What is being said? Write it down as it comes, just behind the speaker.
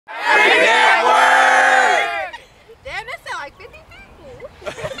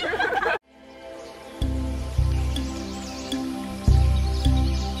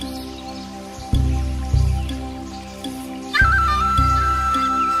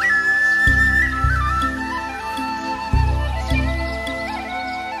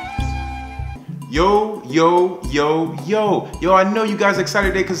Yo, I know you guys are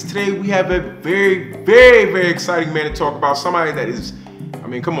excited today because today we have a very exciting man to talk about. Somebody that is, I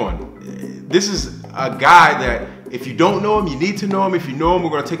mean, come on. This is a guy that if you don't know him, you need to know him. If you know him,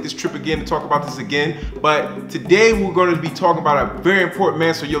 we're going to take this trip again to talk about this again. But today we're going to be talking about a very important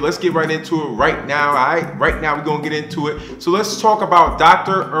man. So let's get right into it right now. All right, right now we're going to get into it. So let's talk about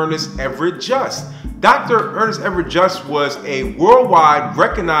Dr. Ernest Everett Just. Dr. Ernest Everett Just was a worldwide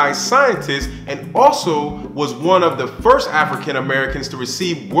recognized scientist and also was one of the first African Americans to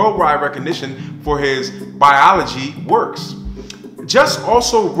receive worldwide recognition for his biology works. Just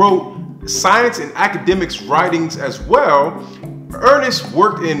also wrote science and academics writings as well. Ernest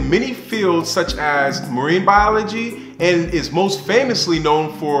worked in many fields such as marine biology and is most famously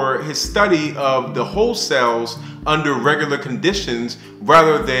known for his study of the whole cells under regular conditions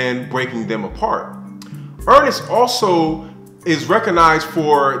rather than breaking them apart. Ernest also is recognized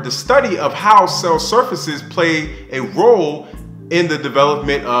for the study of how cell surfaces play a role in the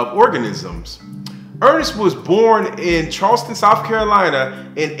development of organisms. Ernest was born in Charleston, South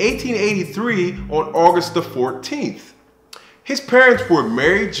Carolina in 1883 on August the 14th. His parents were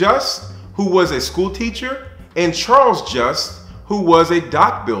Mary Just, who was a school teacher, and Charles Just, who was a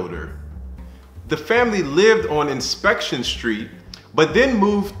dock builder. The family lived on Inspection Street, but then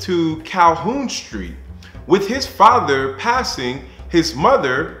moved to Calhoun Street. With his father passing, his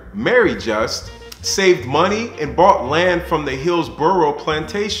mother, Mary Just, saved money and bought land from the Hillsborough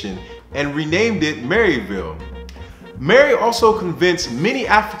plantation and renamed it Maryville. Mary also convinced many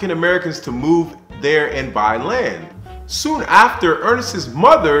African Americans to move there and buy land. Soon after, Ernest's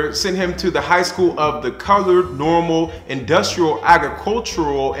mother sent him to the High School of the Colored Normal Industrial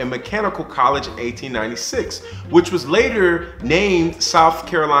Agricultural and Mechanical College in 1896, which was later named South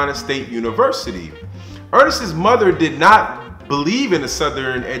Carolina State University. Ernest's mother did not believe in a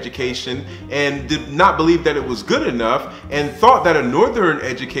Southern education and did not believe that it was good enough and thought that a Northern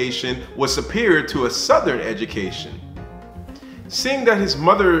education was superior to a Southern education. Seeing that his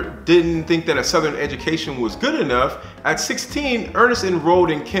mother didn't think that a Southern education was good enough, at 16, Ernest enrolled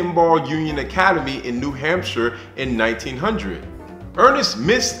in Kimball Union Academy in New Hampshire in 1900. Ernest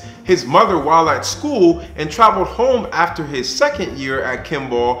missed his mother while at school and traveled home after his second year at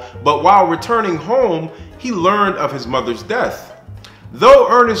Kimball, but while returning home, he learned of his mother's death. Though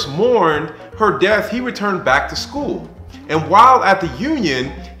Ernest mourned her death, he returned back to school. And while at the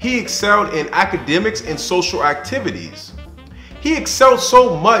Union, he excelled in academics and social activities. He excelled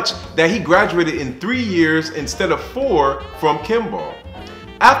so much that he graduated in 3 years instead of 4 from Kimball.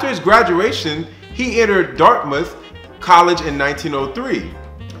 After his graduation, he entered Dartmouth College in 1903.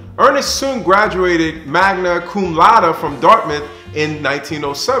 Ernest soon graduated magna cum laude from Dartmouth in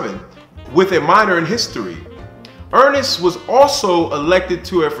 1907 with a minor in history. Ernest was also elected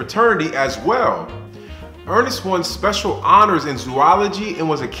to a fraternity as well. Ernest won special honors in zoology and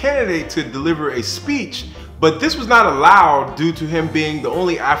was a candidate to deliver a speech, but this was not allowed due to him being the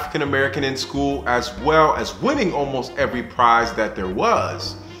only African American in school, as well as winning almost every prize that there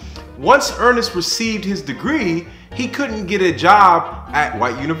was. Once Ernest received his degree, he couldn't get a job at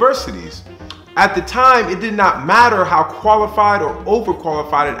white universities. At the time, it did not matter how qualified or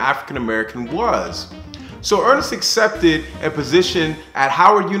overqualified an African American was. So Ernest accepted a position at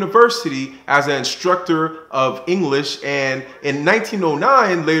Howard University as an instructor of English and in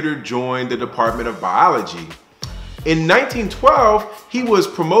 1909 later joined the Department of Biology. In 1912, he was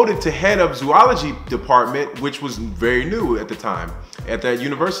promoted to head of zoology department, which was very new at the time at that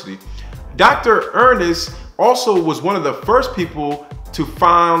university. Dr. Ernest also was one of the first people to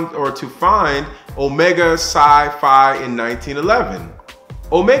find Omega Psi Phi in 1911.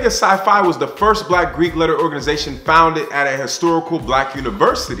 Omega Psi Phi was the first Black Greek letter organization founded at a historical Black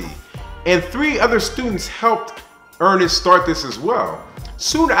university, and 3 other students helped Ernest start this as well.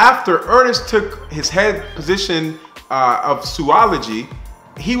 Soon after Ernest took his head position of zoology,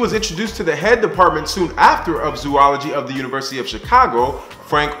 he was introduced to the head department soon after of zoology of the University of Chicago,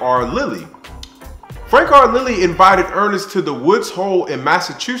 Frank R. Lilly. Frank R. Lilly invited Ernest to the Woods Hole in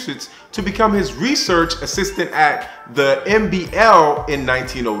Massachusetts to become his research assistant at the MBL in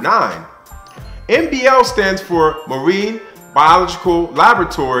 1909. MBL stands for Marine Biological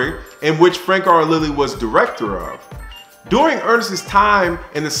Laboratory, in which Frank R. Lilly was director of. During Ernest's time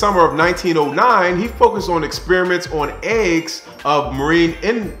in the summer of 1909, he focused on experiments on eggs of marine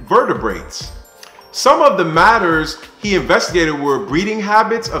invertebrates. Some of the matters he investigated were breeding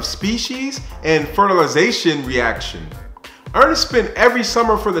habits of species and fertilization reaction. Ernest spent every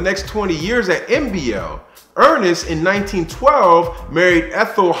summer for the next 20 years at MBL. Ernest, in 1912, married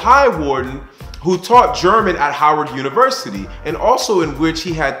Ethel Highwarden, who taught German at Howard University, and also in which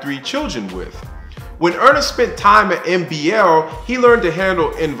he had 3 children with. When Ernest spent time at MBL, he learned to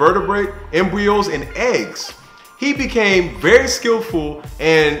handle invertebrate, embryos, and eggs. He became very skillful,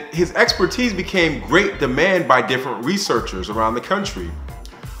 and his expertise became great demand by different researchers around the country.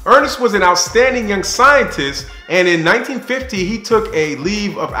 Ernest was an outstanding young scientist, and in 1950 he took a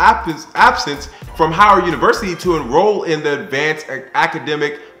leave of absence from Howard University to enroll in the advanced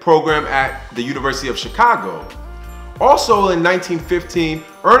academic program at the University of Chicago. Also in 1915,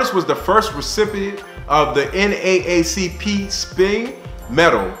 Ernest was the first recipient of the NAACP Sping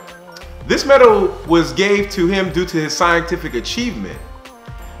Medal. This medal was given to him due to his scientific achievement.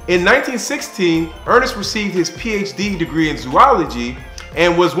 In 1916, Ernest received his PhD degree in zoology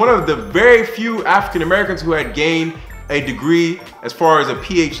and was one of the very few African Americans who had gained a degree as far as a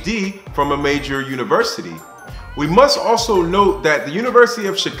PhD from a major university. We must also note that the University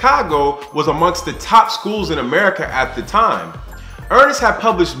of Chicago was amongst the top schools in America at the time. Ernest had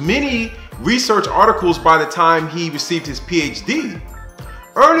published many research articles by the time he received his PhD.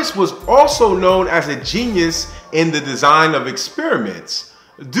 Ernest was also known as a genius in the design of experiments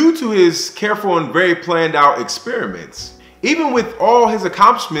due to his careful and very planned out experiments. Even with all his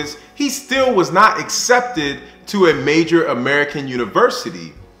accomplishments, he still was not accepted to a major American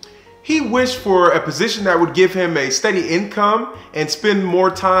university. He wished for a position that would give him a steady income and spend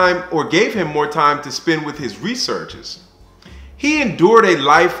more time, or gave him more time to spend with his researches. He endured a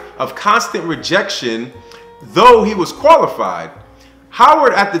life of constant rejection, though he was qualified.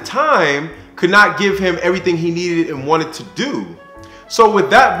 Howard at the time could not give him everything he needed and wanted to do. So with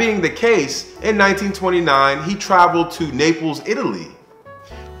that being the case, in 1929, he traveled to Naples, Italy.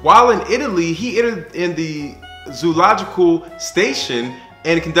 While in Italy, he entered in the zoological station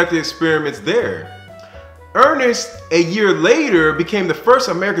and conducted experiments there. Ernest, a year later, became the first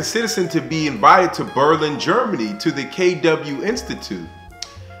American citizen to be invited to Berlin, Germany, to the KW Institute.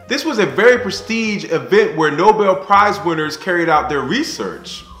 This was a very prestigious event where Nobel Prize winners carried out their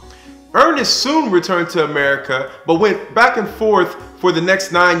research. Ernest soon returned to America, but went back and forth for the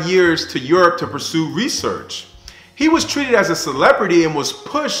next 9 years to Europe to pursue research. He was treated as a celebrity and was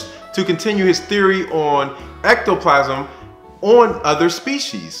pushed to continue his theory on ectoplasm on other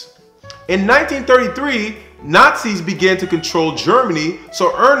species. In 1933, Nazis began to control Germany,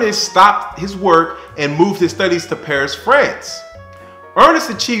 so Ernest stopped his work and moved his studies to Paris, France. Ernest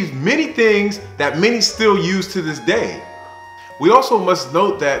achieved many things that many still use to this day. We also must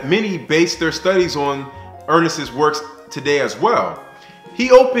note that many base their studies on Ernest's works today as well.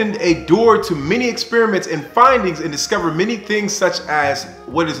 He opened a door to many experiments and findings and discovered many things such as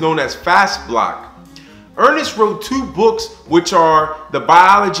what is known as fast block. Ernest wrote 2 books, which are The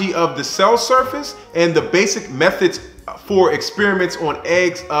Biology of the Cell Surface and The Basic Methods for Experiments on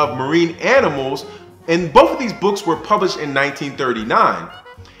Eggs of Marine Animals, and both of these books were published in 1939.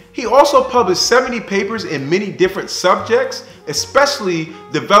 He also published 70 papers in many different subjects, especially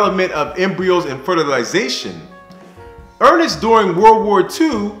development of embryos and fertilization. Ernest during World War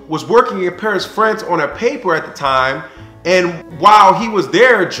II was working in Paris, France on a paper at the time, and while he was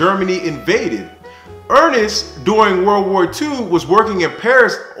there, Germany invaded. Ernest during World War II was working in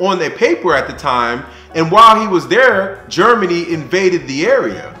Paris on a paper at the time, and while he was there, Germany invaded the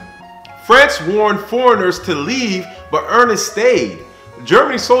area. France warned foreigners to leave, but Ernest stayed.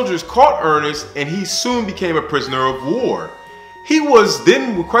 German soldiers caught Ernest, and he soon became a prisoner of war. He was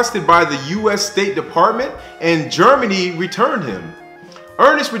then requested by the US State Department, and Germany returned him.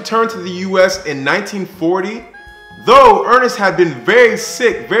 Ernest returned to the US in 1940, though Ernest had been very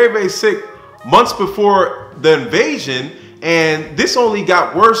sick, very sick months before the invasion, and this only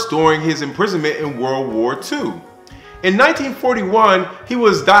got worse during his imprisonment in World War II. In 1941, he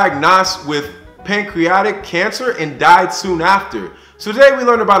was diagnosed with pancreatic cancer and died soon after. So today we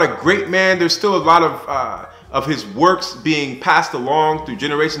learned about a great man. There's still a lot of his works being passed along through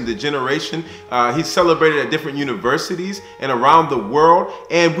generation to generation. He's celebrated at different universities and around the world.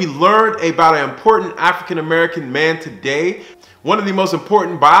 And we learned about an important African-American man today, one of the most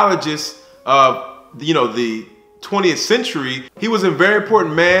important biologists of the 20th century. He was a very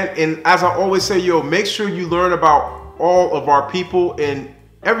important man. And as I always say, make sure you learn about all of our people and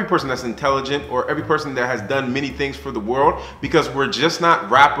every person that's intelligent or every person that has done many things for the world, because we're just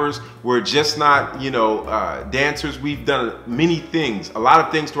not rappers, we're just not dancers. We've done many things, a lot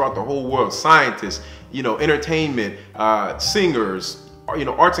of things throughout the whole world. Scientists, entertainment, singers,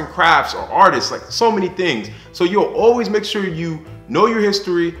 arts and crafts, or artists, like so many things. So always make sure you know your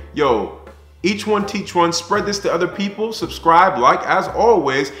history. Each one teach one. Spread this to other people. Subscribe, like, as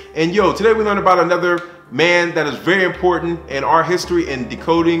always. And today we learned about another man that is very important in our history and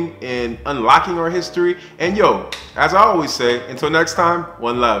decoding and unlocking our history. And as I always say, until next time,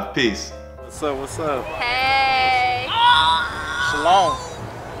 one love, peace. What's up? What's up? Hey. Shalom.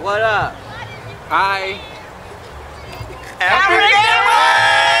 What up? Hi.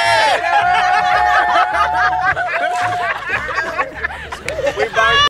 We